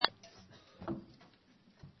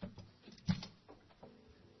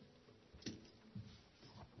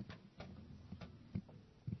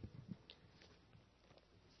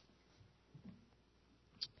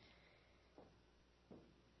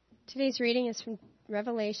Today's reading is from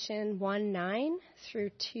Revelation 1:9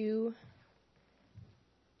 through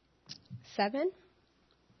 2:7.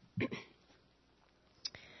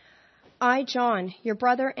 I, John, your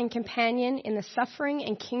brother and companion in the suffering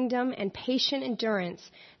and kingdom and patient endurance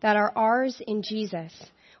that are ours in Jesus,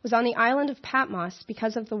 was on the island of Patmos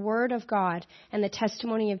because of the word of God and the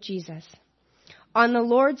testimony of Jesus. On the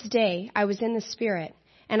Lord's day, I was in the Spirit,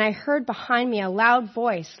 and I heard behind me a loud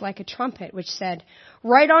voice like a trumpet, which said,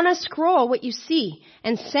 "Write on a scroll what you see,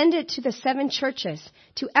 and send it to the 7 churches,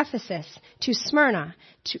 to Ephesus, to Smyrna,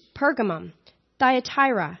 to Pergamum,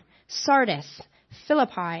 Thyatira, Sardis,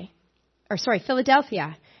 Philadelphia,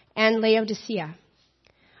 and Laodicea."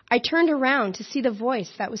 I turned around to see the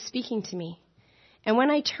voice that was speaking to me. And when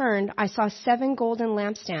I turned, I saw 7 golden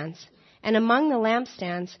lampstands, and among the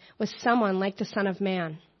lampstands was someone like the Son of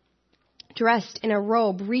Man, dressed in a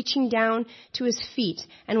robe reaching down to his feet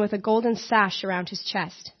and with a golden sash around his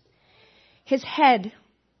chest. His head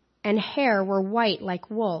and hair were white like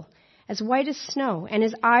wool, as white as snow, and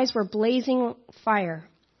his eyes were blazing fire.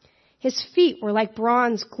 His feet were like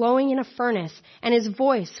bronze glowing in a furnace, and his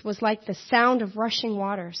voice was like the sound of rushing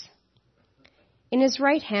waters. In his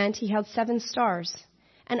right hand he held 7 stars,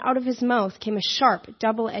 and out of his mouth came a sharp,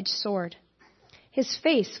 double-edged sword. His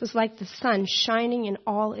face was like the sun shining in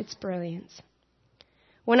all its brilliance.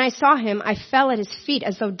 When I saw him, I fell at his feet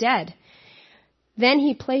as though dead. Then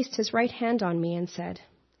he placed his right hand on me and said,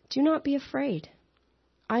 "Do not be afraid.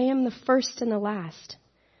 I am the first and the last.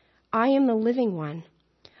 I am the living one.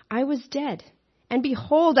 I was dead, and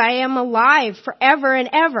behold, I am alive forever and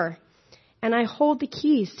ever, and I hold the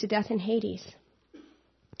keys to death and Hades.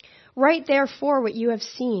 Write therefore what you have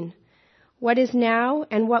seen, what is now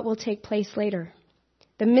and what will take place later.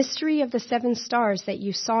 The mystery of the 7 stars that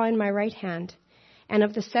you saw in my right hand and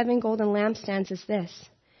of the 7 golden lampstands is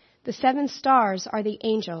this. The 7 stars are the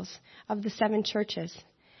angels of the 7 churches,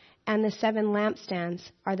 and the 7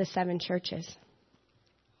 lampstands are the 7 churches.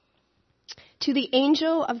 To the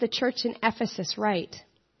angel of the church in Ephesus write,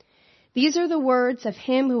 these are the words of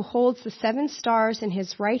him who holds the 7 stars in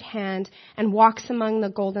his right hand and walks among the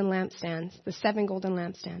golden lampstands, the 7 golden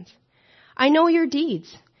lampstands. I know your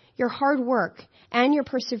deeds, your hard work, and your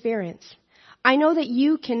perseverance. I know that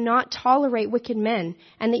you cannot tolerate wicked men,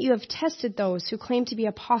 and that you have tested those who claim to be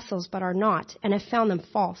apostles but are not, and have found them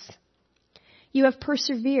false. You have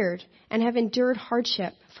persevered and have endured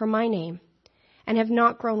hardship for my name, and have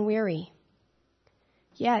not grown weary.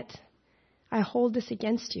 Yet I hold this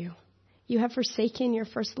against you. You have forsaken your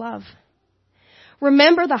first love.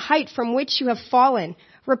 Remember the height from which you have fallen.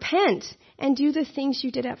 Repent and do the things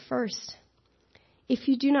you did at first. If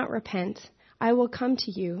you do not repent, I will come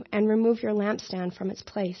to you and remove your lampstand from its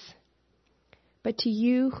place. But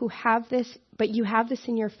you have this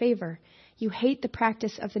in your favor. You hate the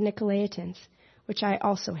practice of the Nicolaitans, which I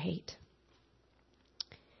also hate.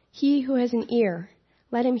 He who has an ear,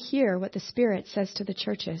 let him hear what the Spirit says to the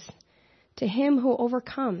churches. To him who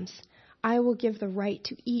overcomes, I will give the right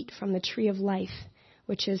to eat from the tree of life,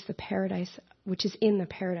 which is in the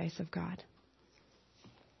paradise of God.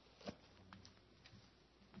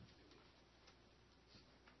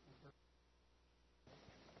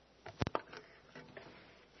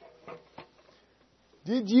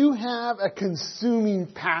 Did you have a consuming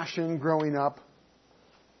passion growing up?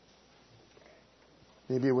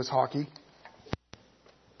 Maybe it was hockey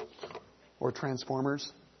or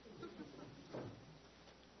Transformers.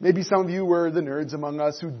 Maybe some of you were the nerds among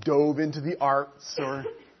us who dove into the arts or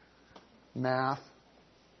math.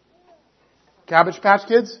 Cabbage Patch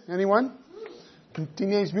Kids? Anyone?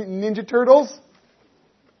 Teenage Mutant Ninja Turtles?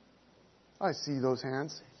 I see those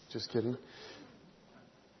hands. Just kidding.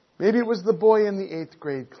 Maybe it was the boy in the 8th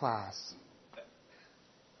grade class.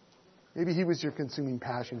 Maybe he was your consuming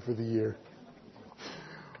passion for the year.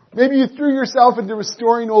 Maybe you threw yourself into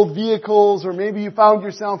restoring old vehicles, or maybe you found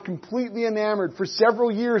yourself completely enamored for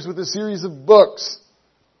several years with a series of books.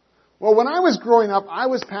 Well, when I was growing up, I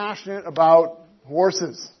was passionate about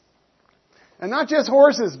horses. And not just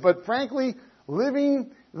horses, but frankly,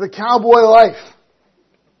 living the cowboy life.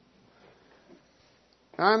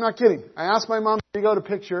 I'm not kidding. I asked my mom to go to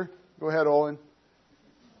picture. Go ahead, Olin.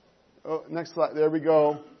 Oh, next slide. There we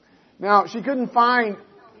go. Now, she couldn't find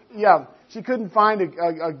a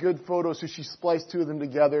good photo, so she spliced 2 of them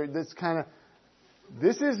together. This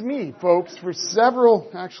is me, folks, for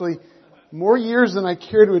several, actually, more years than I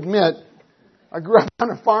care to admit. I grew up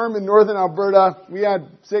on a farm in northern Alberta. We had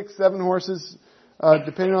 6, 7 horses,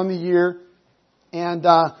 depending on the year. And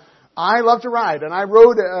I love to ride. And I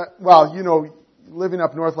rode, living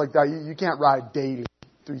up north like that, you can't ride daily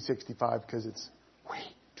 365 because it's way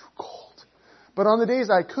too cold. But on the days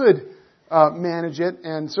I could manage it,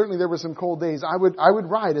 and certainly there were some cold days, I would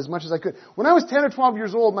ride as much as I could. When I was 10 or 12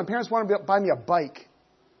 years old, my parents wanted to buy me a bike.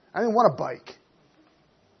 I didn't want a bike.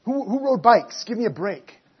 Who rode bikes? Give me a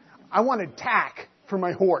break. I wanted tack for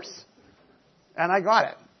my horse. And I got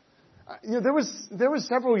it. There was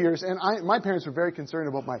several years, and my parents were very concerned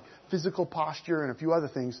about my physical posture and a few other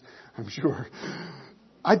things, I'm sure.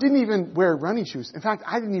 I didn't even wear running shoes. In fact,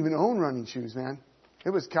 I didn't even own running shoes, man. It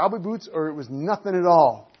was cowboy boots or it was nothing at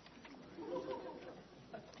all.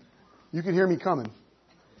 You can hear me coming.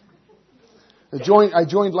 I joined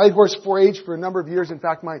Lighthorse 4-H for a number of years. In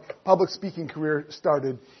fact, my public speaking career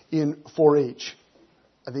started in 4-H.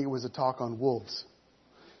 I think it was a talk on wolves.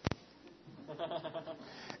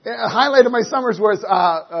 A highlight of my summers was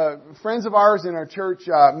friends of ours in our church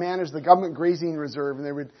managed the government grazing reserve,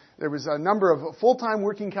 and there was a number of full-time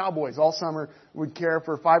working cowboys all summer would care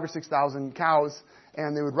for 5,000 or 6,000 cows,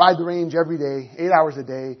 and they would ride the range every day, 8 hours a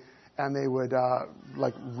day, and they would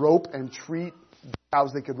rope and treat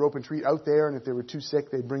cows. They could rope and treat out there, and if they were too sick,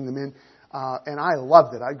 they'd bring them in. And I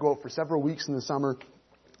loved it. I'd go out for several weeks in the summer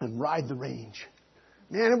and ride the range.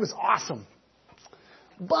 Man, it was awesome.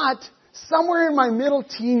 But somewhere in my middle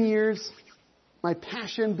teen years, my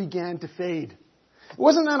passion began to fade. It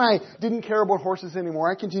wasn't that I didn't care about horses anymore.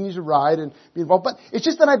 I continued to ride and be involved. But it's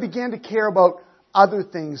just that I began to care about other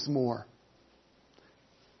things more.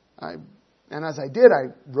 And as I did,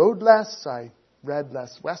 I rode less. I read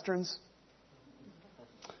less Westerns.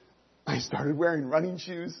 I started wearing running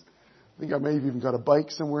shoes. I think I may have even got a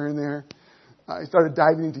bike somewhere in there. I started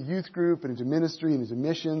diving into youth group and into ministry and into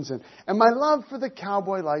missions. And my love for the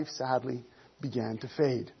cowboy life, sadly, began to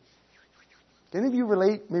fade. Do any of you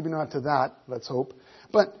relate? Maybe not to that, let's hope.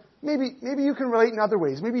 But maybe you can relate in other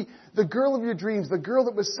ways. Maybe the girl of your dreams, the girl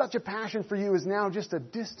that was such a passion for you, is now just a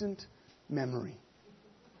distant memory.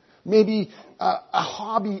 Maybe a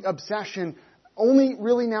hobby obsession only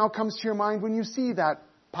really now comes to your mind when you see that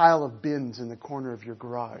pile of bins in the corner of your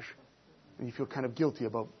garage. And you feel kind of guilty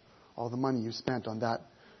about all the money you spent on that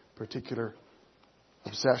particular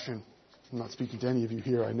obsession. I'm not speaking to any of you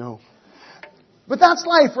here, I know. But that's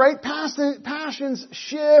life, right? Passions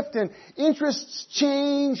shift and interests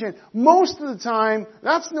change, and most of the time,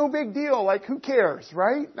 that's no big deal. Like, who cares,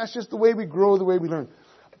 right? That's just the way we grow, the way we learn.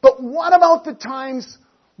 But what about the times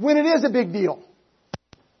when it is a big deal?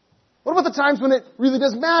 What about the times when it really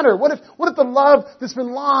does matter? What if the love that's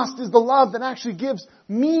been lost is the love that actually gives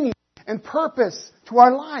meaning and purpose to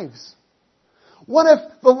our lives? What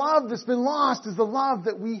if the love that's been lost is the love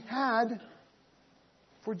that we had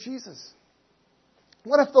for Jesus?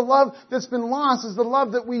 What if the love that's been lost is the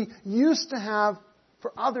love that we used to have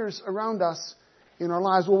for others around us in our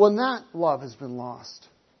lives? Well, when that love has been lost,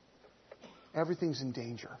 everything's in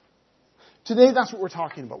danger. Today, that's what we're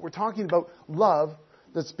talking about. We're talking about love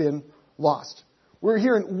that's been lost. We're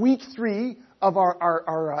here in week 3 of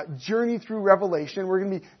our journey through Revelation. We're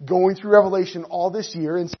going to be going through Revelation all this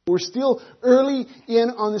year, and so we're still early in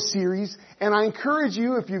on the series. And I encourage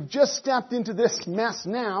you, if you've just stepped into this mess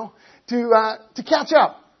now, to catch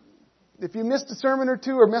up. If you missed a sermon or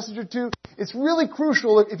two or message or two, it's really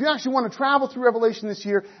crucial. If you actually want to travel through Revelation this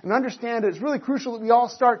year and understand it, it's really crucial that we all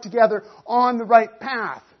start together on the right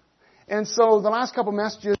path. And so the last couple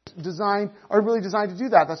messages are really designed to do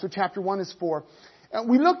that. That's what chapter 1 is for.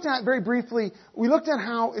 We looked at, very briefly,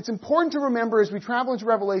 how it's important to remember as we travel into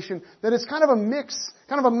Revelation that it's kind of a mix,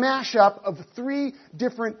 kind of a mashup of 3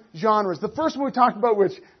 different genres. The first one we talked about,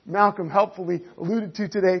 which Malcolm helpfully alluded to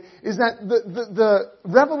today, is that the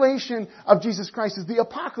revelation of Jesus Christ is the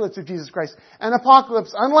apocalypse of Jesus Christ. And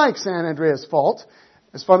apocalypse, unlike San Andreas Fault,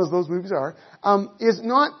 as fun as those movies are, is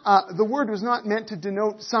not, the word was not meant to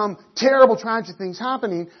denote some terrible tragic things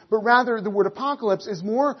happening, but rather the word apocalypse is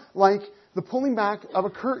more like the pulling back of a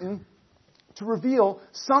curtain to reveal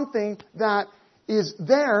something that is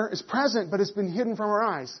present, but has been hidden from our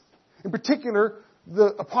eyes. In particular,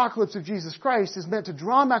 the apocalypse of Jesus Christ is meant to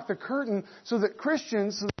draw back the curtain so that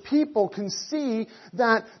Christians, so that people can see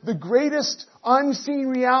that the greatest unseen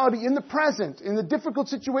reality in the present, in the difficult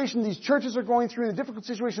situation these churches are going through, in the difficult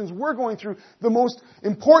situations we're going through, the most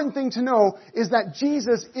important thing to know is that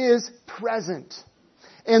Jesus is present.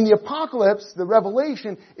 And the apocalypse, the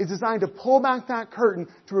revelation, is designed to pull back that curtain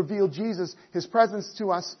to reveal Jesus, His presence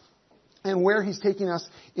to us, and where He's taking us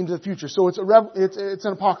into the future. So it's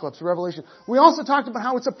an apocalypse, a revelation. We also talked about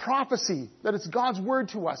how it's a prophecy, that it's God's word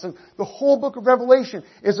to us. And the whole book of Revelation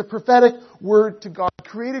is a prophetic word to God,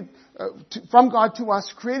 created from God to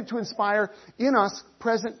us, created to inspire in us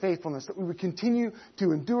present faithfulness, that we would continue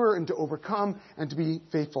to endure and to overcome and to be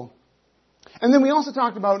faithful. And then we also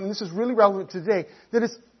talked about, and this is really relevant today, that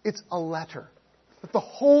it's a letter. that the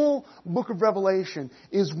whole book of Revelation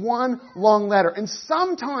is one long letter. And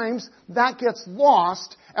sometimes that gets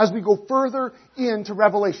lost as we go further into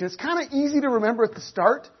Revelation. It's kind of easy to remember at the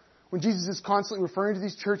start when Jesus is constantly referring to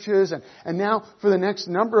these churches. And now for the next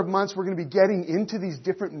number of months, we're going to be getting into these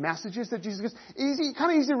different messages that Jesus gives.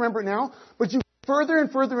 Kind of easy to remember it now, but you further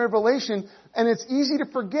and further in Revelation, and it's easy to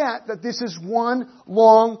forget that this is one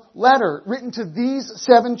long letter written to these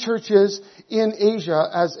 7 churches in Asia,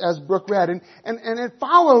 as Brooke read. And it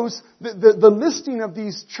follows, the listing of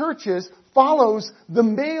these churches follows the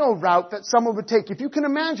mail route that someone would take. If you can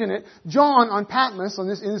imagine it, John on Patmos, in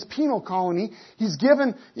this penal colony, he's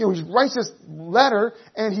given, he writes this letter,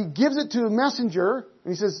 and he gives it to a messenger,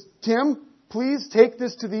 and he says, Tim, please take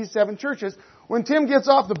this to these 7 churches. When Tim gets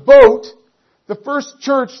off the boat, the first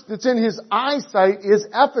church that's in his eyesight is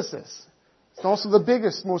Ephesus. It's also the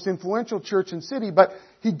biggest, most influential church and city, but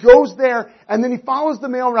he goes there and then he follows the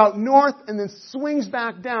mail route north and then swings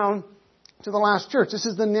back down to the last church. This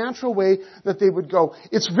is the natural way that they would go.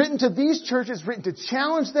 It's written to these churches, written to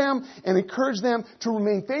challenge them and encourage them to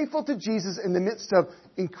remain faithful to Jesus in the midst of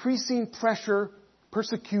increasing pressure,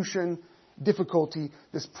 persecution, difficulty.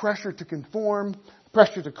 This pressure to conform,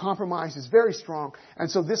 pressure to compromise is very strong. And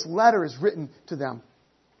so this letter is written to them.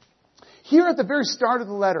 Here at the very start of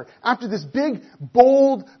the letter, after this big,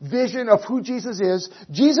 bold vision of who Jesus is,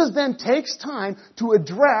 Jesus then takes time to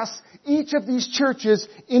address each of these churches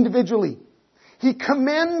individually. He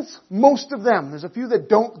commends most of them. There's a few that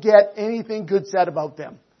don't get anything good said about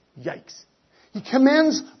them. Yikes. He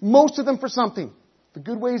commends most of them for something. The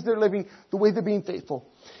good ways they're living, the way they're being faithful.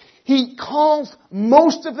 He calls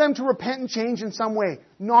most of them to repent and change in some way.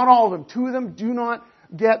 Not all of them. 2 of them do not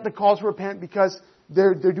get the call to repent because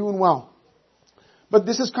they're doing well. But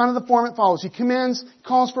this is kind of the form it follows. He commends,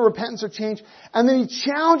 calls for repentance or change, and then he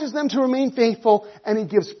challenges them to remain faithful, and he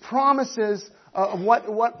gives promises of what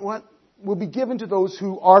will be given to those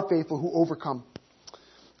who are faithful, who overcome.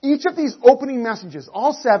 Each of these opening messages,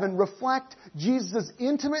 all 7, reflect Jesus'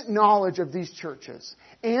 intimate knowledge of these churches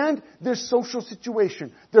and their social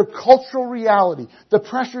situation, their cultural reality, the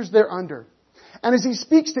pressures they're under. And as he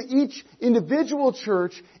speaks to each individual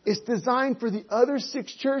church, it's designed for the other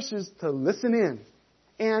 6 churches to listen in,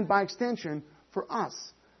 and by extension, for us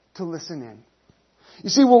to listen in. You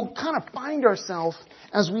see, we'll kind of find ourselves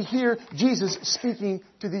as we hear Jesus speaking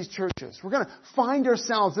to these churches. We're going to find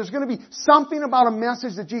ourselves. There's going to be something about a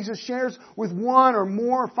message that Jesus shares with 1 or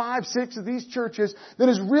more, 5, 6 of these churches that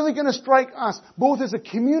is really going to strike us, both as a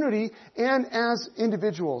community and as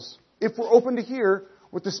individuals, if we're open to hear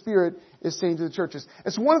what the Spirit is saying to the churches.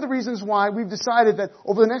 It's one of the reasons why we've decided that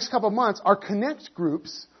over the next couple of months, our Connect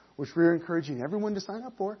groups, which we're encouraging everyone to sign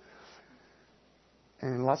up for,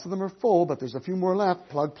 and lots of them are full, but there's a few more left.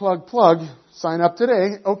 Plug, plug, plug. Sign up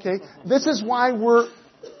today. Okay. This is why we're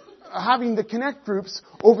having the Connect groups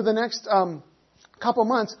over the next couple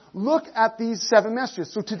months look at these 7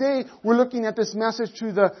 messages. So today we're looking at this message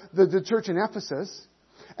to the church in Ephesus.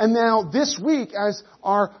 And now this week, as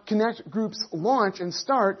our Connect groups launch and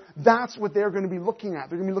start, that's what they're going to be looking at.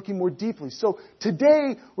 They're going to be looking more deeply. So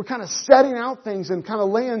today, we're kind of setting out things and kind of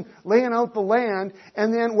laying out the land.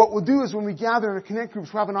 And then what we'll do is when we gather in our Connect groups,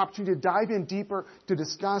 we'll have an opportunity to dive in deeper, to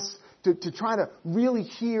discuss, to try to really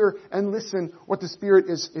hear and listen what the Spirit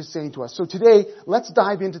is saying to us. So today, let's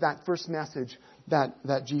dive into that first message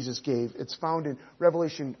that Jesus gave. It's found in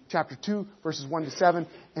Revelation chapter 2, verses 1 to 7,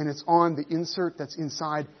 and it's on the insert that's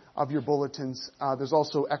inside of your bulletins. There's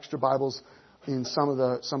also extra Bibles in some of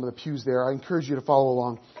the pews there. I encourage you to follow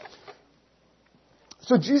along.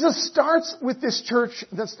 So Jesus starts with this church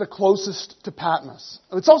that's the closest to Patmos.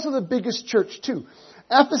 It's also the biggest church too.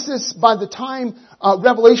 Ephesus, by the time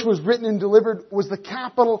Revelation was written and delivered, was the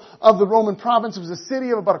capital of the Roman province. It was a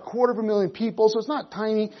city of about 250,000 people, so it's not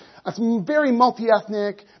tiny. It's very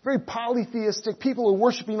multi-ethnic, very polytheistic. People are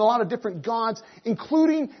worshiping a lot of different gods,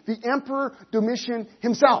 including the Emperor Domitian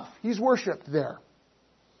himself. He's worshipped there.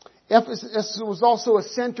 Ephesus was also a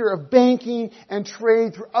center of banking and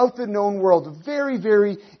trade throughout the known world. A very,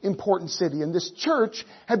 very important city. And this church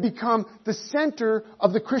had become the center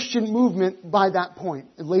of the Christian movement by that point,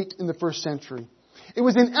 late in the 1st century. It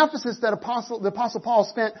was in Ephesus that the Apostle Paul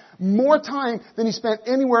spent more time than he spent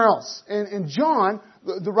anywhere else. And John,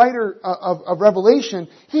 the writer of Revelation,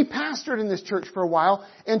 he pastored in this church for a while.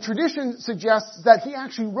 And tradition suggests that he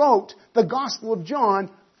actually wrote the Gospel of John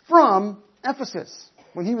from Ephesus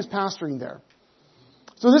when he was pastoring there.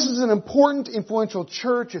 So this is an important, influential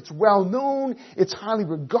church. It's well known. It's highly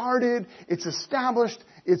regarded. It's established.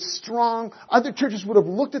 It's strong. Other churches would have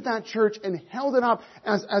looked at that church and held it up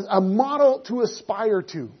as a model to aspire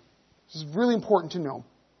to. This is really important to know.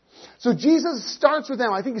 So Jesus starts with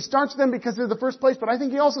them. I think he starts with them because they're the first place, but I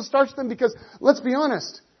think he also starts with them because, let's be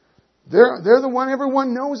honest, they're the one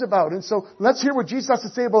everyone knows about. And so let's hear what Jesus has to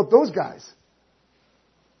say about those guys.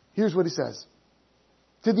 Here's what he says.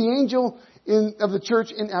 To the angel of the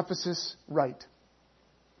church in Ephesus, write.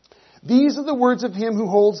 These are the words of him who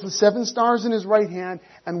holds the 7 stars in his right hand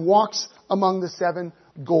and walks among the 7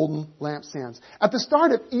 golden lampstands. At the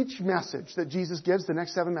start of each message that Jesus gives, the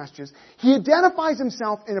next 7 messages, he identifies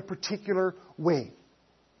himself in a particular way.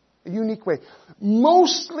 A unique way.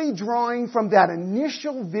 Mostly drawing from that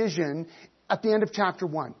initial vision at the end of chapter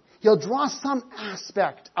 1. He'll draw some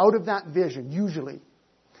aspect out of that vision, usually.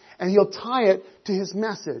 And he'll tie it to his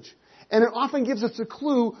message. And it often gives us a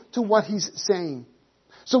clue to what he's saying.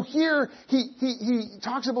 So here, he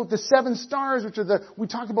talks about the 7 stars, which are we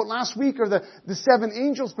talked about last week, are the 7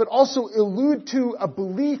 angels, but also allude to a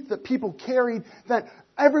belief that people carried that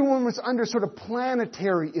everyone was under sort of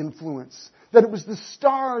planetary influence. That it was the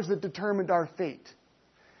stars that determined our fate.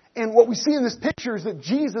 And what we see in this picture is that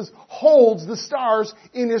Jesus holds the stars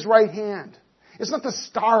in his right hand. It's not the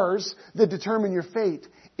stars that determine your fate.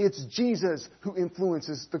 It's Jesus who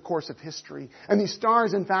influences the course of history. And these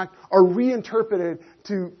stars, in fact, are reinterpreted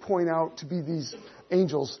to point out to be these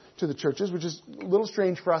angels to the churches, which is a little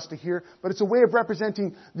strange for us to hear, but it's a way of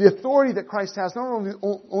representing the authority that Christ has, not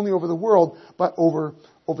only over the world, but over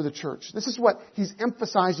the church. This is what he's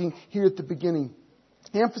emphasizing here at the beginning.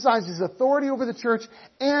 He emphasizes his authority over the church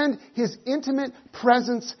and his intimate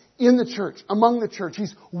presence in the church, among the church.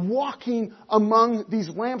 He's walking among these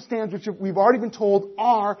lampstands, which we've already been told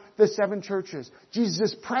are the 7 churches.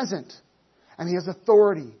 Jesus is present, and he has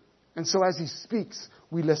authority. And so as he speaks,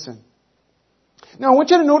 we listen. Now, I want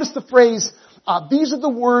you to notice the phrase, these are the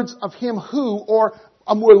words of him who, or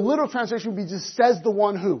a more literal translation would be just says the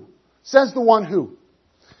one who. Says the one who.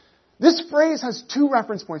 This phrase has 2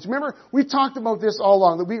 reference points. Remember, we've talked about this all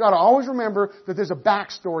along, that we got to always remember that there's a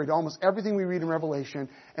backstory to almost everything we read in Revelation,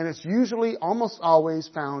 and it's usually, almost always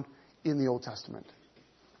found in the Old Testament.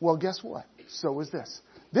 Well, guess what? So is this.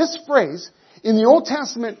 This phrase, in the Old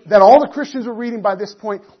Testament, that all the Christians were reading by this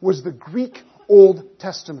point, was the Greek Old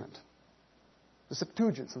Testament. The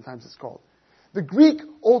Septuagint, sometimes it's called. The Greek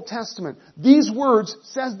Old Testament. These words,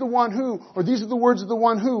 says the one who, or these are the words of the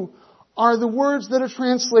one who, are the words that are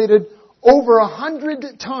translated over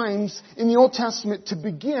 100 times in the Old Testament to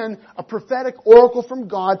begin a prophetic oracle from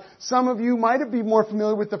God. Some of you might be more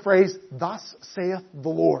familiar with the phrase, thus saith the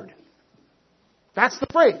Lord. That's the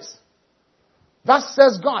phrase. Thus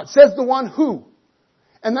says God, says the one who.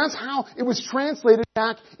 And that's how it was translated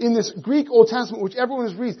back in this Greek Old Testament, which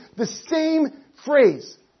everyone reads. The same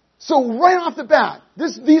phrase. So right off the bat,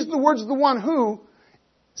 these are the words of the one who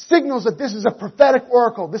signals that this is a prophetic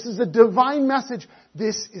oracle. This is a divine message.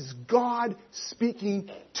 This is God speaking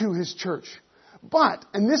to his church. But,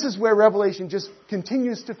 and this is where Revelation just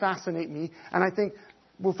continues to fascinate me, and I think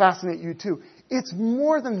will fascinate you too. It's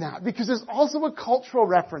more than that, because there's also a cultural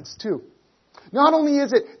reference too. Not only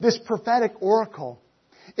is it this prophetic oracle,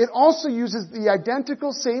 it also uses the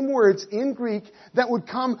identical same words in Greek that would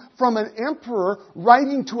come from an emperor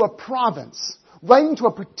writing to a province, writing to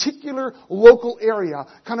a particular local area,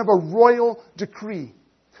 kind of a royal decree.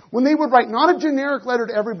 When they would write not a generic letter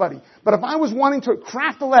to everybody, but if I was wanting to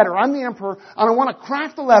craft a letter, I'm the emperor, and I want to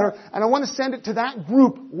craft a letter, and I want to send it to that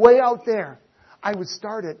group way out there, I would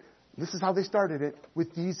start it, this is how they started it,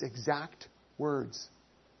 with these exact words.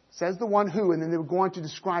 Says the one who, and then they would go on to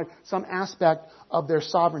describe some aspect of their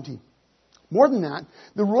sovereignty. More than that,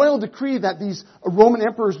 the royal decree that these Roman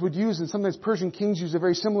emperors would use, and sometimes Persian kings use a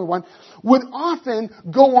very similar one, would often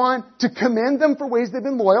go on to commend them for ways they've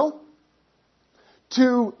been loyal,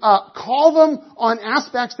 to call them on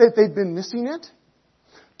aspects that they've been missing it,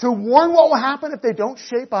 to warn what will happen if they don't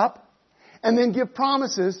shape up, and then give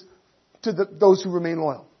promises to those who remain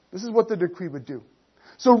loyal. This is what the decree would do.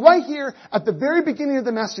 So right here, at the very beginning of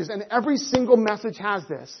the messages, and every single message has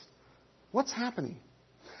this, what's happening?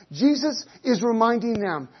 Jesus is reminding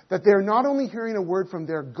them that they're not only hearing a word from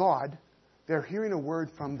their God, they're hearing a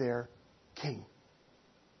word from their King.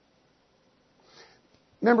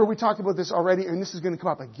 Remember, we talked about this already, and this is going to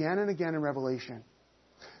come up again and again in Revelation.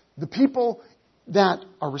 The people that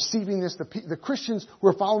are receiving this, the Christians who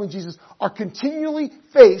are following Jesus, are continually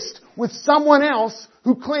faced with someone else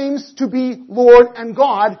who claims to be Lord and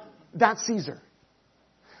God, that's Caesar.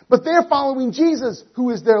 But they're following Jesus, who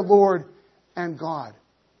is their Lord and God.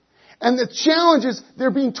 And the challenge is they're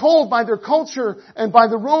being told by their culture and by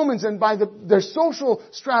the Romans and by their social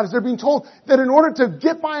stratas, they're being told that in order to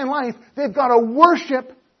get by in life, they've got to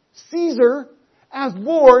worship Caesar as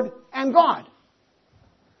Lord and God.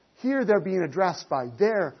 Here they're being addressed by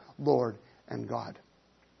their Lord and God.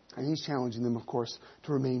 And He's challenging them, of course,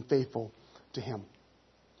 to remain faithful to Him.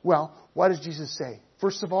 Well, what does Jesus say?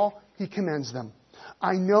 First of all, He commends them.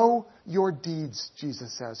 I know your deeds,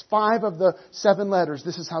 Jesus says. 5 of the 7 letters,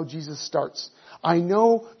 this is how Jesus starts. I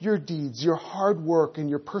know your deeds, your hard work, and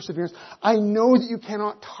your perseverance. I know that you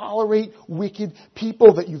cannot tolerate wicked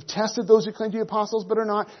people, that you've tested those who claim to be apostles but are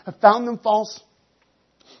not, have found them false.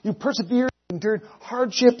 You persevered, endured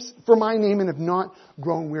hardships for my name, and have not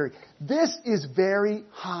grown weary. This is very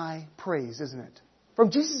high praise, isn't it?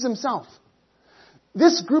 From Jesus Himself.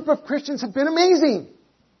 This group of Christians have been amazing.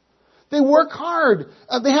 They work hard.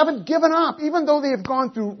 They haven't given up, even though they have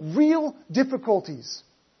gone through real difficulties,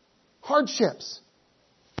 hardships.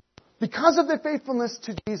 Because of their faithfulness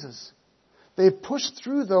to Jesus, they've pushed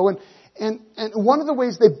through, though, and one of the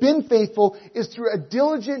ways they've been faithful is through a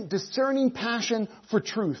diligent, discerning passion for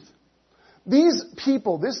truth. These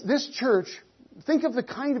people, this church, think of the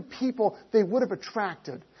kind of people they would have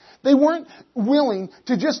attracted. They weren't willing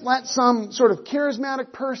to just let some sort of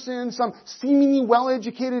charismatic person, some seemingly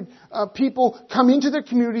well-educated people come into their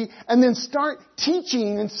community and then start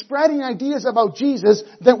teaching and spreading ideas about Jesus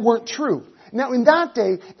that weren't true. Now, in that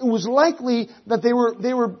day, it was likely that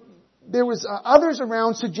there was others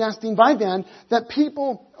around suggesting by then that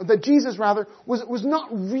Jesus was not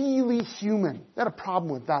really human. They had a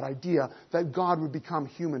problem with that idea that God would become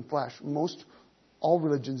human flesh. All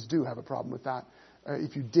religions do have a problem with that.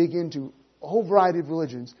 If you dig into a whole variety of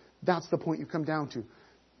religions, that's the point you come down to.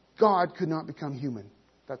 God could not become human.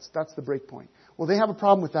 That's the break point. Well, they have a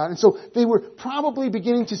problem with that. And so they were probably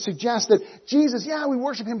beginning to suggest that Jesus, we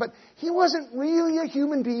worship Him, but He wasn't really a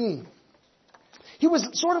human being. He was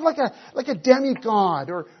sort of like a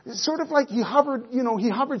demigod, or sort of like he hovered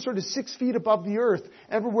sort of 6 feet above the earth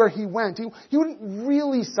everywhere He went. He wouldn't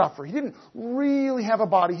really suffer. He didn't really have a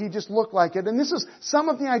body. He just looked like it. And this is some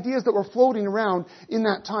of the ideas that were floating around in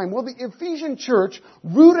that time. Well, the Ephesian church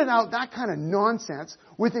rooted out that kind of nonsense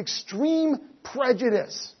with extreme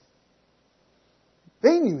prejudice.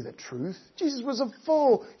 They knew the truth. Jesus was a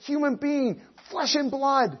full human being, flesh and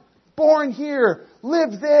blood. Born here,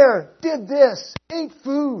 lived there, did this, ate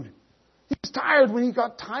food. He was tired when He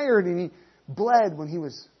got tired, and He bled when He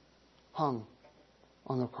was hung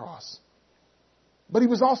on the cross. But He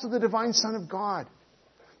was also the divine Son of God.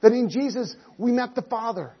 That in Jesus we met the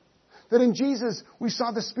Father. That in Jesus we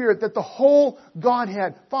saw the Spirit. That the whole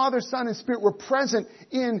Godhead, Father, Son, and Spirit were present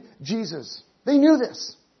in Jesus. They knew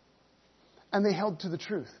this. And they held to the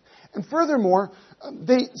truth. And furthermore,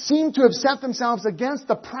 they seem to have set themselves against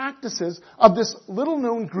the practices of this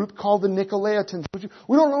little-known group called the Nicolaitans, which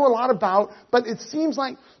we don't know a lot about, but it seems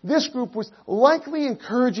like this group was likely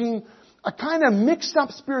encouraging a kind of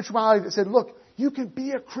mixed-up spirituality that said, look, you can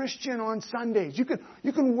be a Christian on Sundays. You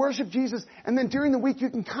can worship Jesus, and then during the week you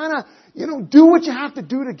can kind of, do what you have to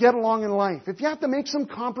do to get along in life. If you have to make some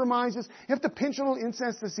compromises, you have to pinch a little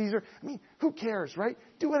incense to Caesar. Who cares, right?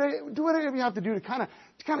 Do whatever you have to do to kind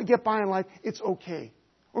of get by in life. It's okay.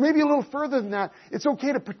 Or maybe a little further than that, it's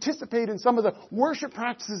okay to participate in some of the worship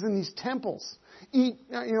practices in these temples. Eat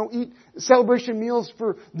celebration meals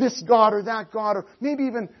for this god or that god, or maybe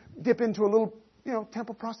even dip into a little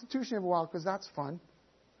temple prostitution every while, because that's fun.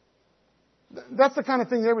 That's the kind of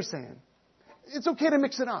thing they were saying. It's okay to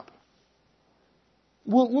mix it up.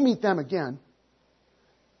 We'll meet them again.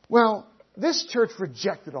 Well, this church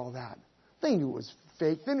rejected all that. They knew it was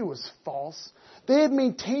fake. They knew it was false. They had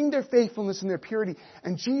maintained their faithfulness and their purity,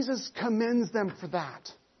 and Jesus commends them for that.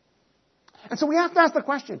 And so we have to ask the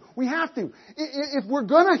question. We have to. If we're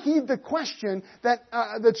going to heed the question, that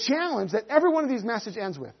the challenge that every one of these messages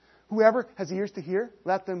ends with, whoever has ears to hear,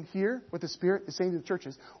 let them hear what the Spirit is saying to the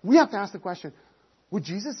churches. We have to ask the question, would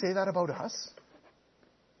Jesus say that about us?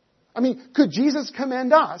 Could Jesus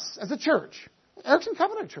commend us as a church, Erickson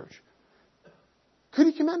Covenant Church? Could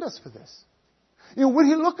He commend us for this? Would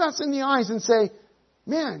He look us in the eyes and say,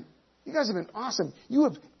 man, you guys have been awesome. You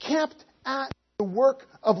have kept at the work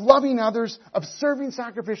of loving others, of serving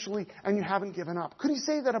sacrificially, and you haven't given up. Could He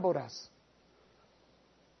say that about us?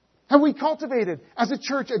 Have we cultivated, as a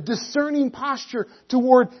church, a discerning posture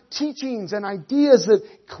toward teachings and ideas that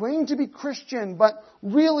claim to be Christian, but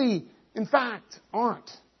really, in fact, aren't?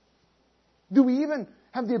 Do we even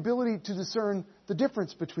have the ability to discern the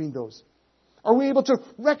difference between those? Are we able to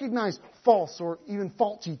recognize false or even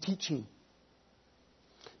faulty teaching?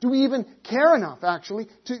 Do we even care enough, actually,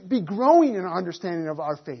 to be growing in our understanding of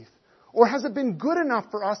our faith? Or has it been good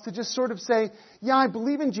enough for us to just sort of say, yeah, I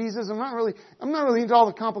believe in Jesus. I'm not really into all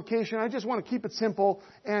the complication. I just want to keep it simple.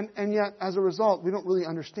 And yet, as a result, we don't really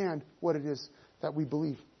understand what it is that we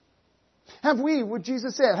believe. Have we, what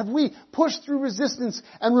Jesus said, have we pushed through resistance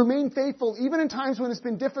and remained faithful even in times when it's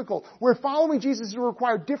been difficult, where following Jesus has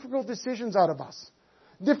required difficult decisions out of us?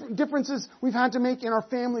 Differences we've had to make in our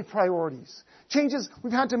family priorities. Changes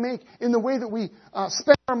we've had to make in the way that we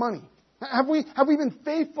spend our money. Have we been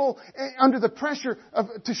faithful under the pressure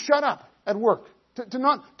to shut up at work? To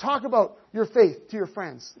not talk about your faith to your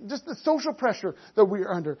friends? Just the social pressure that we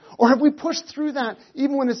are under. Or have we pushed through that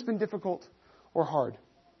even when it's been difficult or hard?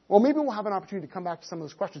 Well, maybe we'll have an opportunity to come back to some of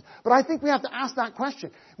those questions. But I think we have to ask that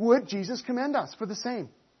question. Would Jesus commend us for the same?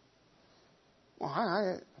 Well,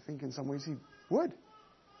 I think in some ways he would.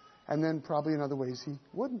 And then probably in other ways he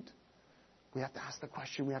wouldn't. We have to ask the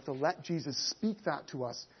question. We have to let Jesus speak that to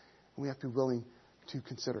us. And we have to be willing to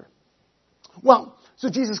consider. Well, so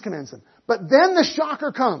Jesus commends them. But then the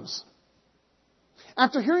shocker comes.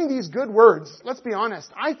 After hearing these good words, let's be honest,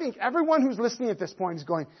 I think everyone who's listening at this point is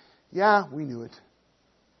going, yeah, we knew it.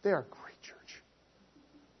 They are a great church.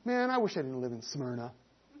 Man, I wish I didn't live in Smyrna.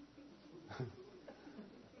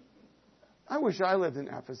 I wish I lived in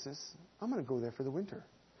Ephesus. I'm going to go there for the winter.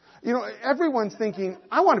 You know, everyone's thinking,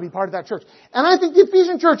 I want to be part of that church. And I think the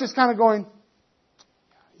Ephesian church is kind of going,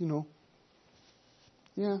 you know,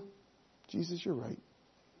 yeah, Jesus, you're right.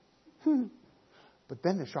 But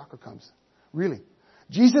then the shocker comes. Really.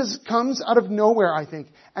 Jesus comes out of nowhere, I think,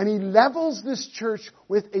 and he levels this church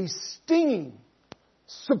with a stinging,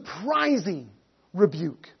 surprising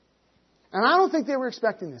rebuke. And I don't think they were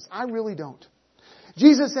expecting this. I really don't.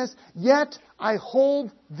 Jesus says, yet I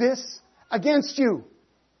hold this against you.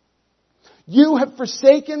 You have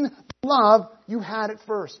forsaken the love you had at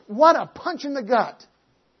first. What a punch in the gut.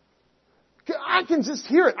 I can just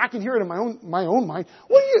hear it. I can hear it in my own mind.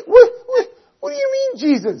 What do you mean,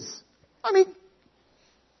 Jesus? I mean,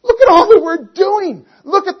 look at all that we're doing.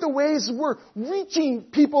 Look at the ways we're reaching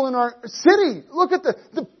people in our city. Look at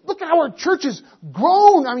look at how our church has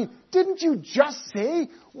grown. I mean, didn't you just say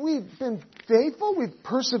we've been faithful? We've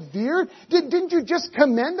persevered? Didn't you just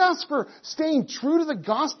commend us for staying true to the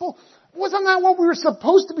gospel? Wasn't that what we were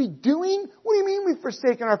supposed to be doing? What do you mean we've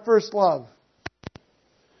forsaken our first love?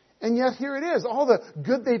 And yet here it is, all the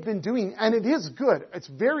good they've been doing, and it is good. It's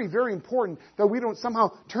very, very important that we don't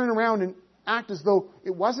somehow turn around and act as though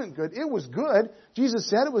it wasn't good. It was good. Jesus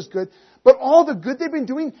said it was good. But all the good they've been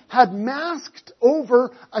doing had masked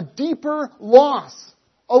over a deeper loss.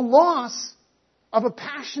 A loss of a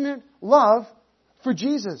passionate love for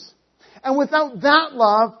Jesus. And without that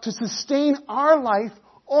love to sustain our life,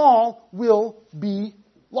 all will be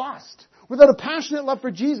lost. Without a passionate love for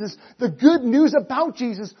Jesus, the good news about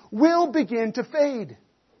Jesus will begin to fade.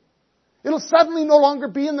 It'll suddenly no longer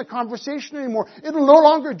be in the conversation anymore. It'll no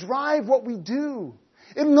longer drive what we do.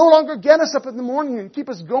 It'll no longer get us up in the morning and keep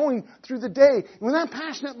us going through the day. When that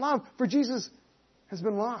passionate love for Jesus has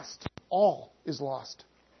been lost, all is lost.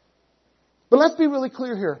 But let's be really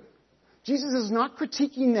clear here. Jesus is not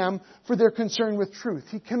critiquing them for their concern with truth.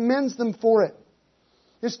 He commends them for it.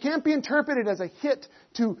 This can't be interpreted as a hit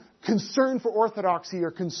to concern for orthodoxy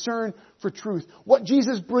or concern for truth. What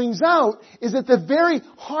Jesus brings out is at the very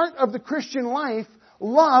heart of the Christian life,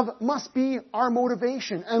 love must be our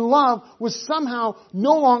motivation. And love was somehow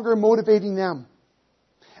no longer motivating them.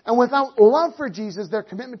 And without love for Jesus, their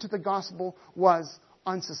commitment to the gospel was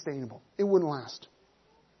unsustainable. It wouldn't last.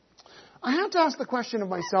 I have to ask the question of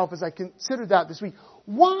myself as I considered that this week.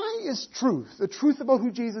 Why is truth, the truth about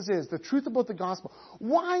who Jesus is, the truth about the gospel,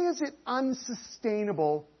 why is it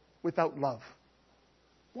unsustainable without love?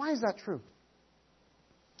 Why is that true?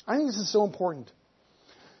 I think this is so important.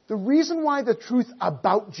 The reason why the truth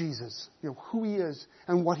about Jesus, who he is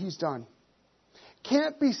and what he's done,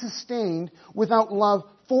 can't be sustained without love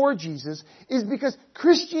for Jesus is because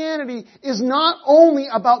Christianity is not only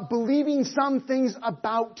about believing some things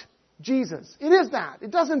about Jesus. It is that. It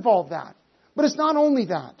does involve that. But it's not only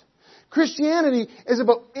that. Christianity is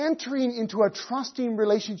about entering into a trusting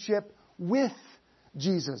relationship with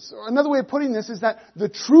Jesus. Another way of putting this is that the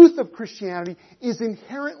truth of Christianity is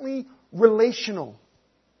inherently relational.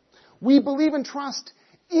 We believe and trust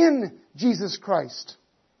in Jesus Christ,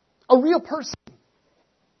 a real person.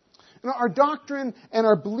 And our doctrine and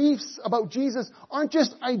our beliefs about Jesus aren't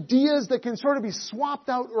just ideas that can sort of be swapped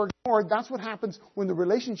out or ignored. That's what happens when the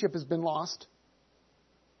relationship has been lost.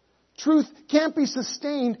 Truth can't be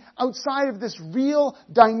sustained outside of this real,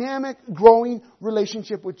 dynamic, growing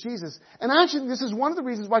relationship with Jesus. And actually, this is one of the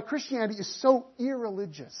reasons why Christianity is so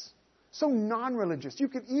irreligious, so non-religious. You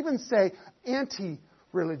could even say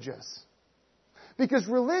anti-religious. Because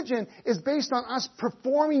religion is based on us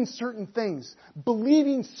performing certain things,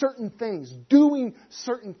 believing certain things, doing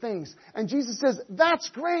certain things. And Jesus says, that's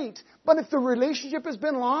great, but if the relationship has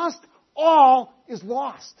been lost, all is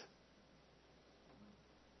lost.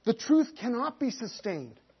 The truth cannot be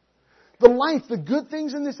sustained. The life, the good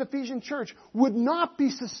things in this Ephesian church would not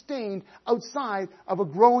be sustained outside of a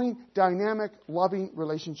growing, dynamic, loving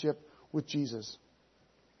relationship with Jesus.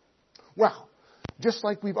 Well, just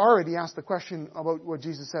like we've already asked the question about what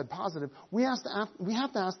Jesus said positive, we have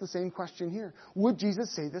to ask the same question here. Would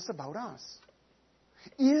Jesus say this about us?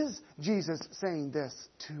 Is Jesus saying this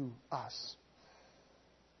to us?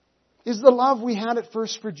 Is the love we had at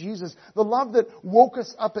first for Jesus, the love that woke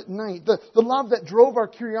us up at night, the love that drove our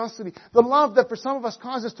curiosity, the love that for some of us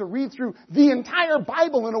caused us to read through the entire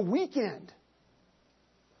Bible in a weekend,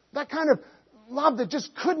 that kind of love that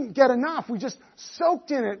just couldn't get enough. We just soaked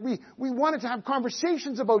in it. We wanted to have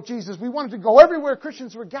conversations about Jesus. We wanted to go everywhere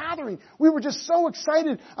Christians were gathering. We were just so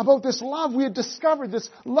excited about this love. We had discovered this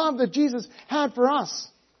love that Jesus had for us.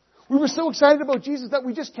 We were so excited about Jesus that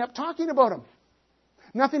we just kept talking about Him.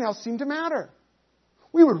 Nothing else seemed to matter.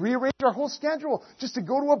 We would rearrange our whole schedule just to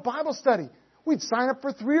go to a Bible study. We'd sign up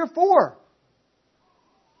for 3 or 4.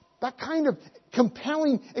 That kind of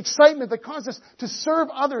compelling excitement that caused us to serve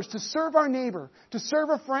others, to serve our neighbor, to serve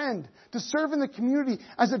a friend, to serve in the community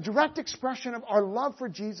as a direct expression of our love for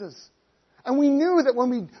Jesus. And we knew that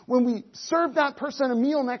when we served that person a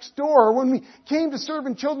meal next door, or when we came to serve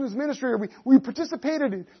in children's ministry, or we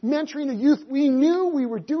participated in mentoring a youth, we knew we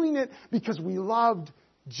were doing it because we loved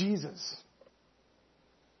Jesus.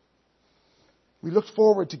 We looked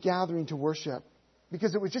forward to gathering to worship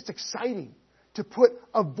because it was just exciting to put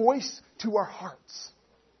a voice to our hearts,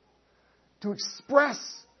 to express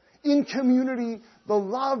in community the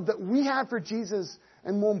love that we had for Jesus,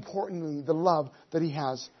 and more importantly, the love that He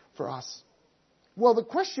has for us. Well, the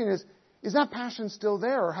question is that passion still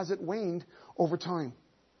there, or has it waned over time?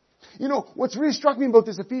 You know, what's really struck me about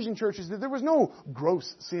this Ephesian church is that there was no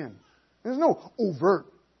gross sin. There's no overt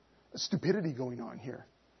stupidity going on here.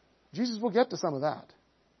 Jesus will get to some of that.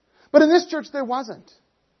 But in this church, there wasn't.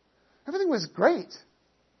 Everything was great.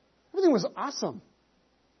 Everything was awesome.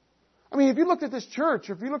 I mean, if you looked at this church,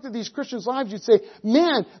 or if you looked at these Christians' lives, you'd say,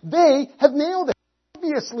 man, they have nailed it.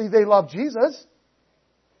 Obviously, they love Jesus.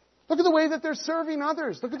 Look at the way that they're serving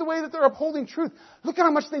others. Look at the way that they're upholding truth. Look at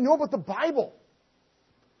how much they know about the Bible.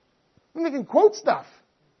 And they can quote stuff.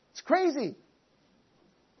 It's crazy.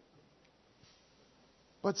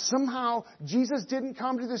 But somehow, Jesus didn't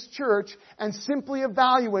come to this church and simply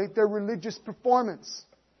evaluate their religious performance.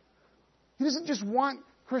 He doesn't just want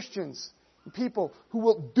Christians, people who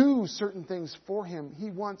will do certain things for Him. He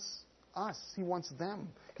wants us. He wants them.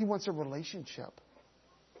 He wants a relationship.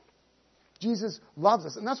 Jesus loves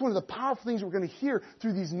us. And that's one of the powerful things we're going to hear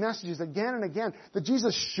through these messages again and again. That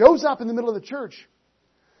Jesus shows up in the middle of the church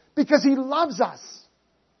because He loves us.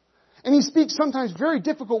 And He speaks sometimes very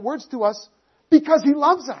difficult words to us because He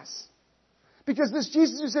loves us. Because this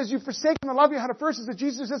Jesus who says, you've forsaken the love you had at first, is the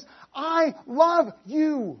Jesus who says, I love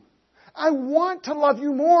you. I want to love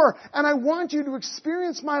you more. And I want you to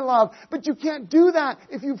experience my love. But you can't do that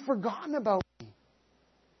if you've forgotten about me.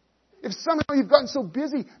 If somehow you've gotten so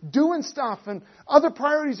busy doing stuff and other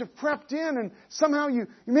priorities have crept in and somehow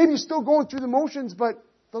maybe you're still going through the motions, but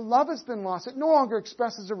the love has been lost. It no longer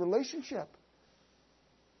expresses a relationship.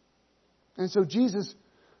 And so Jesus,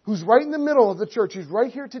 who's right in the middle of the church, who's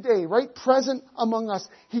right here today, right present among us,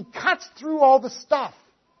 He cuts through all the stuff,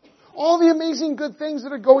 all the amazing good things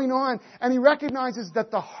that are going on, and He recognizes that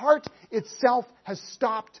the heart itself has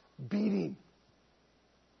stopped beating.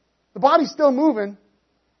 The body's still moving,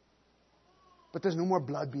 but there's no more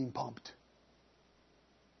blood being pumped.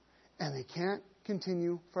 And they can't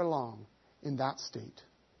continue for long in that state.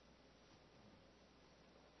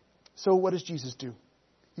 So what does Jesus do?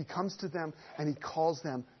 He comes to them and He calls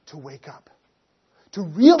them to wake up, to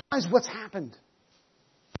realize what's happened.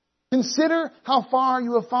 Consider how far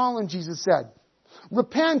you have fallen, Jesus said.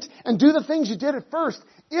 Repent and do the things you did at first.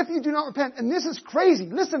 If you do not repent, and this is crazy,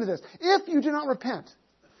 listen to this. If you do not repent,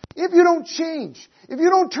 if you don't change, if you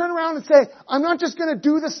don't turn around and say, I'm not just going to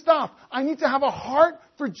do this stuff. I need to have a heart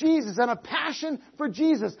for Jesus and a passion for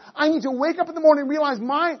Jesus. I need to wake up in the morning and realize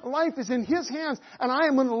my life is in His hands and I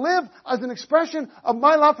am going to live as an expression of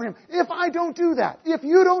my love for Him. If I don't do that, if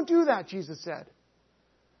you don't do that, Jesus said,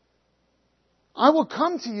 I will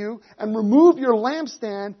come to you and remove your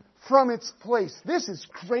lampstand from its place. This is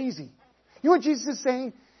crazy. You know what Jesus is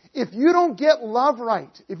saying? If you don't get love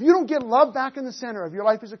right, if you don't get love back in the center of your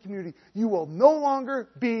life as a community, you will no longer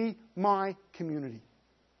be my community.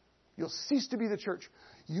 You'll cease to be the church.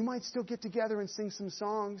 You might still get together and sing some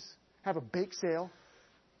songs, have a bake sale,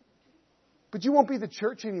 but you won't be the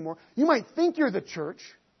church anymore. You might think you're the church,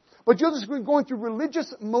 but you'll just be going through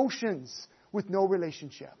religious motions with no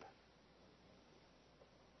relationship.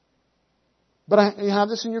 But you have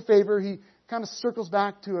this in your favor. He kind of circles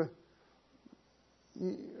back to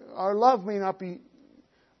our love may not be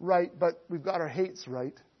right, but we've got our hates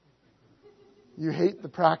right. You hate the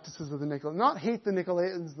practices of the Nicolaitans. Not hate the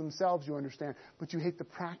Nicolaitans themselves, you understand, but you hate the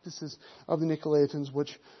practices of the Nicolaitans,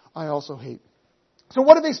 which I also hate. So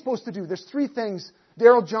what are they supposed to do? There's three things.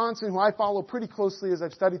 Darrell Johnson, who I follow pretty closely as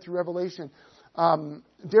I've studied through Revelation,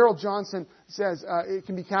 Darrell Johnson says it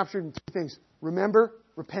can be captured in three things. Remember,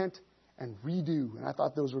 repent, and redo. And I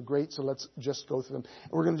thought those were great, so let's just go through them.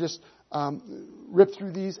 And we're going to just rip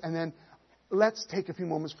through these, and then let's take a few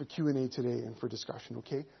moments for Q&A today and for discussion,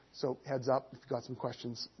 okay? So heads up, if you've got some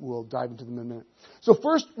questions, we'll dive into them in a minute. So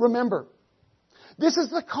first, remember. This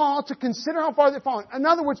is the call to consider how far they've fallen. In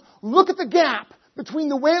other words, look at the gap between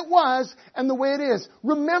the way it was and the way it is.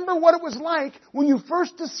 Remember what it was like when you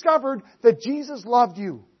first discovered that Jesus loved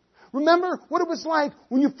you. Remember what it was like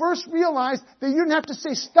when you first realized that you didn't have to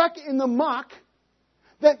stay stuck in the muck,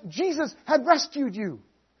 that Jesus had rescued you.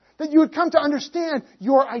 That you had come to understand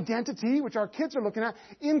your identity, which our kids are looking at,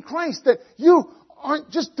 in Christ. That you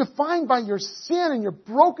aren't just defined by your sin and your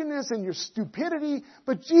brokenness and your stupidity,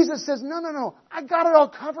 but Jesus says, no, I got it all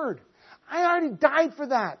covered. I already died for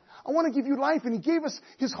that. I want to give you life. And He gave us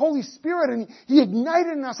His Holy Spirit, and He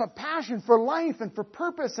ignited in us a passion for life and for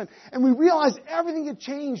purpose. And we realized everything had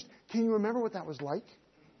changed. Can you remember what that was like?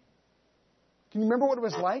 Can you remember what it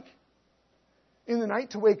was like in the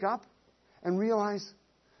night to wake up and realize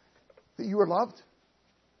that you were loved?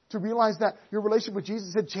 To realize that your relationship with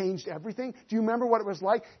Jesus had changed everything? Do you remember what it was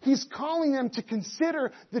like? He's calling them to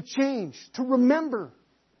consider the change, to remember.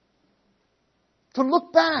 To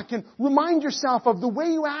look back and remind yourself of the way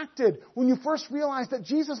you acted when you first realized that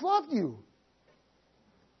Jesus loved you.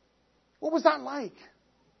 What was that like?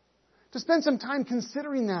 To spend some time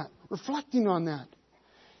considering that, reflecting on that.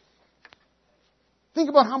 Think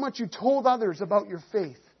about how much you told others about your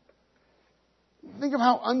faith. Think of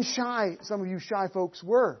how unshy some of you shy folks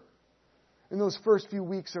were in those first few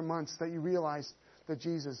weeks or months that you realized that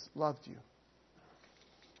Jesus loved you.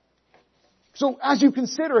 So as you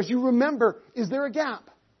consider, as you remember, is there a gap?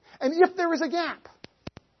 And if there is a gap,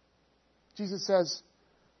 Jesus says,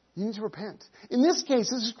 you need to repent. In this case,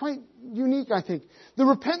 this is quite unique, I think. The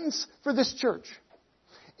repentance for this church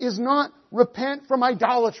is not repent from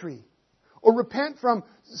idolatry or repent from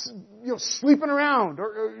sleeping around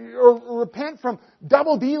or repent from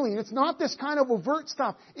double dealing. It's not this kind of overt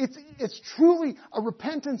stuff. It's truly a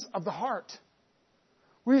repentance of the heart.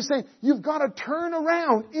 Where you're saying, you've got to turn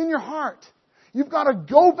around in your heart. You've got to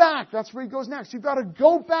go back. That's where he goes next. You've got to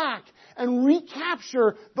go back and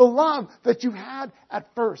recapture the love that you had at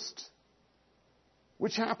first.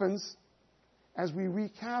 Which happens as we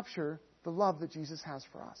recapture the love that Jesus has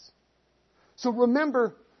for us. So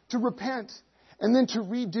remember to repent and then to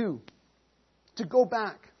redo. To go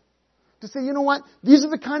back. To say, you know what? These are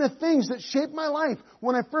the kind of things that shaped my life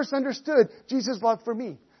when I first understood Jesus' love for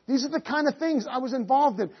me. These are the kind of things I was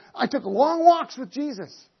involved in. I took long walks with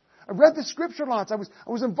Jesus. I read the Scripture lots. I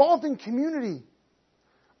was involved in community.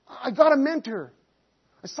 I got a mentor.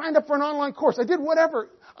 I signed up for an online course. I did whatever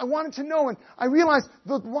I wanted to know. And I realized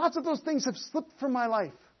that lots of those things have slipped from my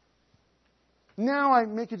life. Now I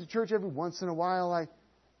make it to church every once in a while.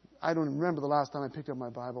 I don't even remember the last time I picked up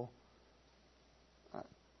my Bible.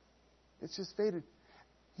 It's just faded.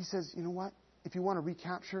 He says, you know what? If you want to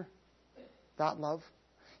recapture that love,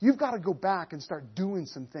 you've got to go back and start doing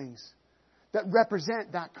some things that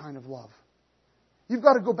represent that kind of love. You've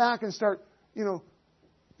got to go back and start,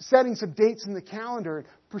 setting some dates in the calendar and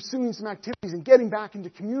pursuing some activities and getting back into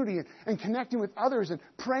community and connecting with others and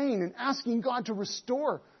praying and asking God to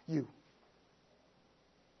restore you.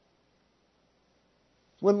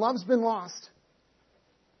 When love's been lost,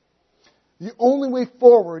 the only way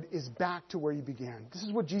forward is back to where you began. This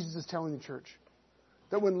is what Jesus is telling the church.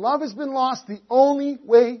 That when love has been lost, the only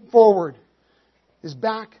way forward is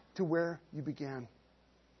back to where you began.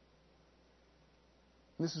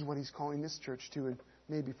 And this is what He's calling this church to, and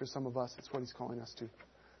maybe for some of us, it's what He's calling us to.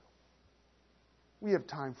 We have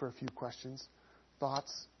time for a few questions,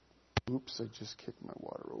 thoughts. Oops, I just kicked my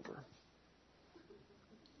water over.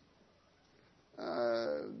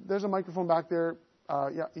 There's a microphone back there.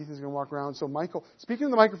 Ethan's going to walk around. So Michael, speaking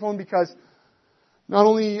of the microphone, because not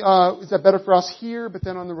only is that better for us here, but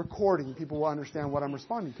then on the recording, people will understand what I'm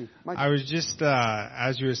responding to. Michael. I was just,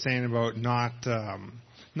 as you were saying about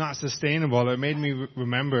not sustainable, it made me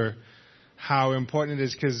remember how important it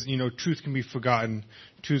is because, truth can be forgotten,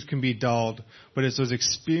 truth can be dulled, but it's those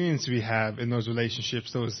experiences we have in those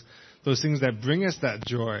relationships, those things that bring us that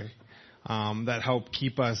joy, that help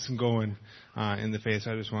keep us going in the faith.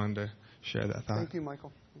 So I just wanted to share that thought. Thank you,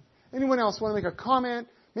 Michael. Anyone else want to make a comment?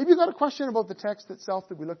 Maybe you've got a question about the text itself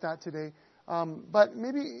that we looked at today. But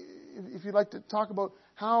maybe if you'd like to talk about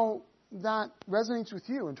how that resonates with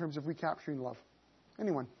you in terms of recapturing love.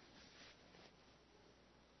 Anyone?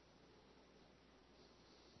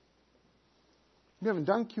 You haven't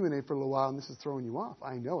done Q&A for a little while, and this is throwing you off.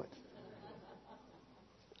 I know it.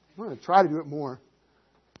 I'm going to try to do it more.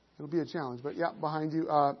 It'll be a challenge. But yeah, behind you,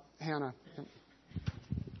 Hannah.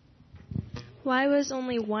 Why was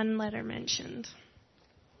only one letter mentioned?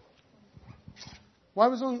 Why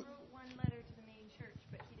was only... One letter to the main church,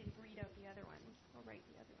 but he didn't read out the other ones. I'll write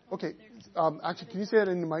the other ones. Okay. Actually, can you say it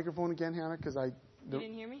in the microphone again, Hannah? Because You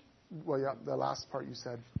didn't hear me? Well, yeah, the last part you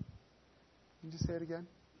said. Can you just say it again?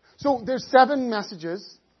 So there's 7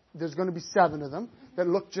 messages. There's going to be 7 of them that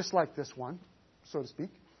look just like this one, so to speak.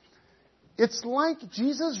 It's like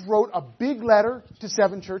Jesus wrote a big letter to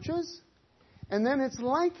 7 churches, and then it's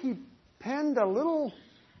like he penned a little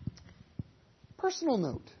personal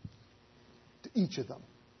note to each of them.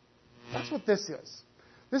 That's what this is.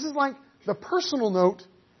 This is like the personal note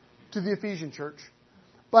to the Ephesian church,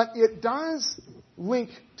 but it does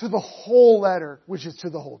link to the whole letter, which is to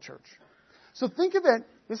the whole church. So think of it,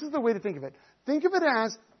 this is the way to think of it. Think of it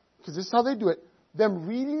as, because this is how they do it, them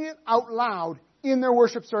reading it out loud in their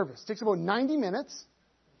worship service. It takes about 90 minutes.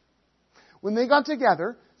 When they got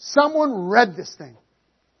together, someone read this thing.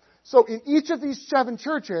 So in each of these 7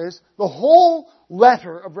 churches, the whole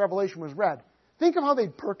letter of Revelation was read. Think of how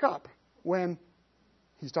they'd perk up when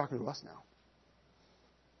he's talking to us now.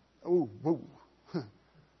 Ooh, whoa.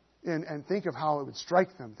 And think of how it would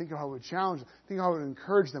strike them. Think of how it would challenge them. Think of how it would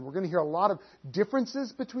encourage them. We're going to hear a lot of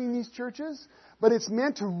differences between these churches, but it's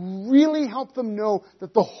meant to really help them know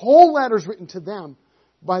that the whole letter is written to them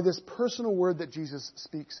by this personal word that Jesus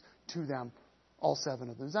speaks to them, all 7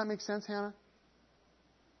 of them. Does that make sense, Hannah?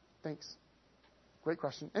 Thanks. Great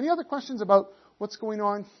question. Any other questions about what's going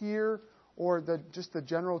on here or just the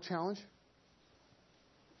general challenge?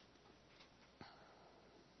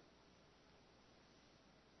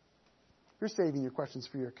 You're saving your questions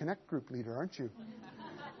for your Connect group leader, aren't you?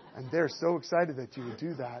 And they're so excited that you would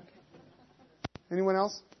do that. Anyone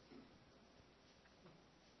else?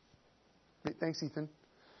 Great. Thanks, Ethan.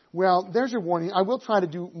 Well, there's your warning. I will try to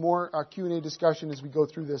do more Q&A discussion as we go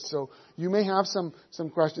through this, so you may have some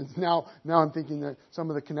questions. Now I'm thinking that some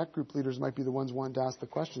of the Connect group leaders might be the ones wanting to ask the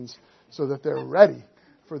questions so that they're ready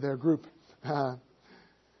for their group.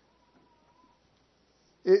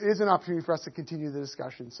 It is an opportunity for us to continue the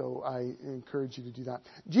discussion, so I encourage you to do that.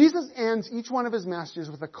 Jesus ends each one of his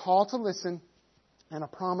messages with a call to listen and a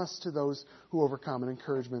promise to those who overcome, an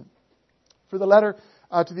encouragement. For the letter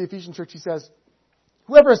to the Ephesian church, he says,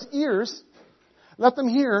 "Whoever has ears, let them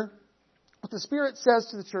hear what the Spirit says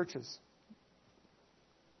to the churches.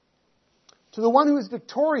 To the one who is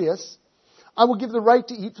victorious, I will give the right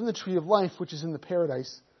to eat from the tree of life, which is in the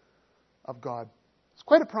paradise of God." It's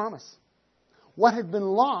quite a promise. What had been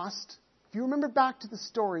lost, if you remember back to the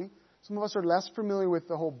story, some of us are less familiar with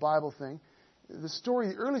the whole Bible thing.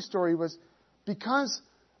 The early story was because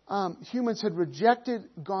humans had rejected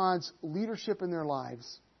God's leadership in their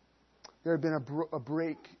lives, there had been a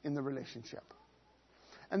break in the relationship.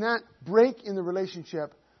 And that break in the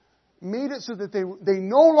relationship made it so that they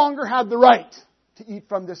no longer had the right to eat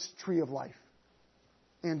from this tree of life.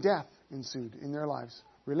 And death ensued in their lives,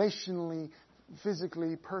 relationally,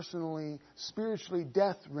 physically, personally, spiritually,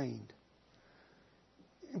 death reigned.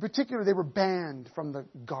 In particular, they were banned from the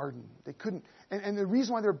garden. They couldn't, and the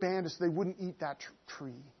reason why they were banned is so they wouldn't eat that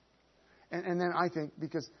tree. And then I think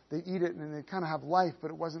because they eat it and they kind of have life, but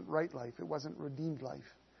it wasn't right life. It wasn't redeemed life.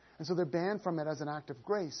 And so they're banned from it as an act of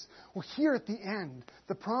grace. Well, here at the end,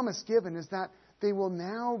 the promise given is that they will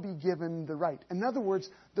now be given the right. In other words,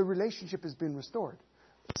 the relationship has been restored.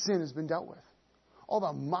 Sin has been dealt with. All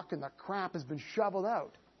the muck and the crap has been shoveled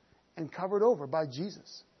out and covered over by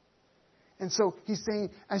Jesus. And so he's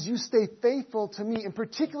saying, as you stay faithful to me, in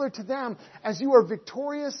particular to them, as you are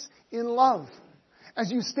victorious in love, as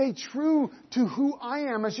you stay true to who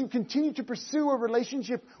I am, as you continue to pursue a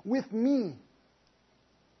relationship with me,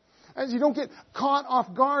 as you don't get caught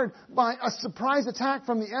off guard by a surprise attack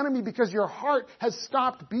from the enemy because your heart has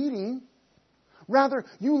stopped beating, rather,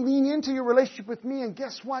 you lean into your relationship with me, and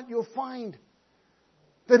guess what? You'll find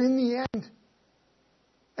that in the end,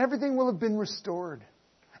 everything will have been restored.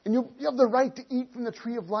 And you have the right to eat from the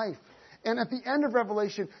tree of life. And at the end of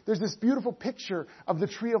Revelation, there's this beautiful picture of the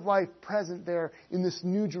tree of life present there in this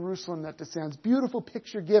new Jerusalem that descends. Beautiful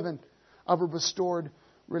picture given of a restored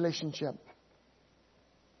relationship.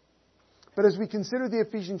 But as we consider the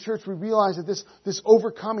Ephesian church, we realize that this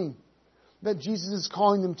overcoming that Jesus is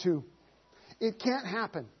calling them to, it can't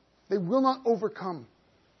happen. They will not overcome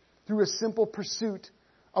through a simple pursuit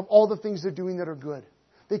of all the things they're doing that are good.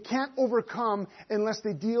 They can't overcome unless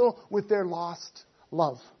they deal with their lost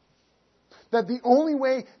love. That the only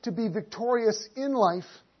way to be victorious in life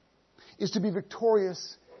is to be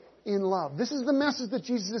victorious in love. This is the message that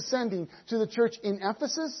Jesus is sending to the church in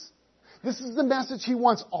Ephesus. This is the message He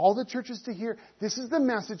wants all the churches to hear. This is the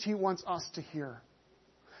message He wants us to hear.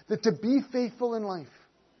 That to be faithful in life,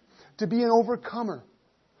 to be an overcomer,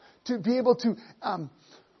 to be able to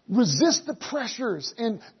resist the pressures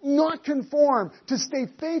and not conform, to stay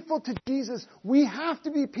faithful to Jesus, we have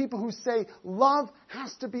to be people who say love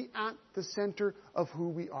has to be at the center of who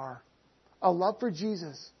we are. A love for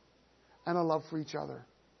Jesus and a love for each other.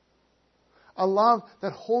 A love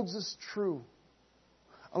that holds us true.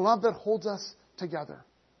 A love that holds us together.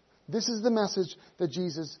 This is the message that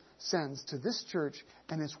Jesus sends to this church,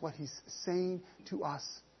 and it's what He's saying to us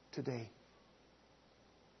today.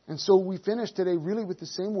 And so we finish today really with the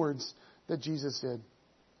same words that Jesus said.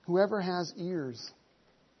 Whoever has ears,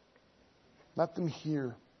 let them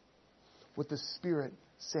hear what the Spirit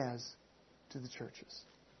says to the churches.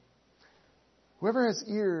 Whoever has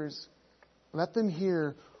ears, let them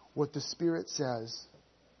hear what the Spirit says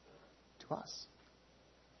to us,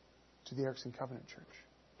 to the Erickson Covenant Church.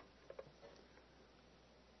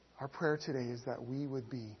 Our prayer today is that we would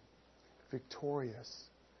be victorious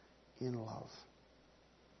in love.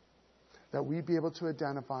 That we'd be able to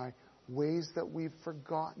identify ways that we've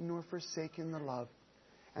forgotten or forsaken the love,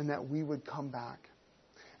 and that we would come back.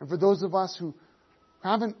 And for those of us who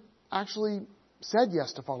haven't actually said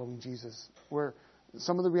yes to following Jesus, where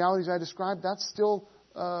some of the realities I described, that's still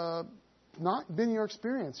not been your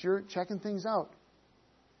experience. You're checking things out.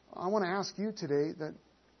 I want to ask you today that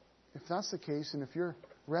if that's the case, and if you're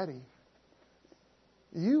ready,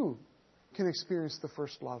 you can experience the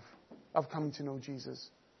first love of coming to know Jesus.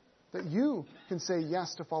 That you can say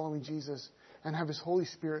yes to following Jesus and have His Holy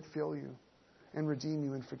Spirit fill you and redeem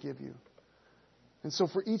you and forgive you. And so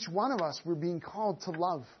for each one of us, we're being called to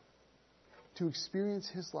love, to experience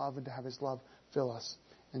His love and to have His love fill us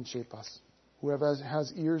and shape us. Whoever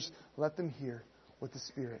has ears, let them hear what the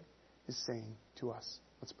Spirit is saying to us.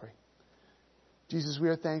 Let's pray. Jesus, we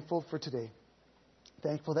are thankful for today.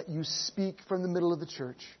 Thankful that You speak from the middle of the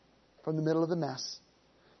church, from the middle of the mess.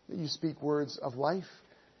 That You speak words of life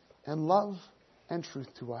and love and truth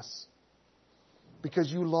to us.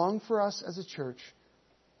 Because You long for us as a church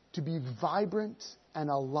to be vibrant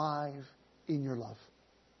and alive in Your love.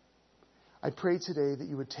 I pray today that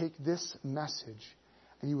You would take this message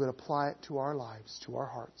and You would apply it to our lives, to our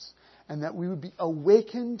hearts, and that we would be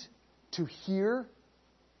awakened to hear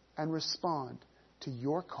and respond to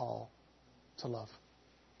Your call to love.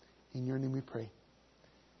 In Your name we pray.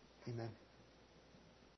 Amen.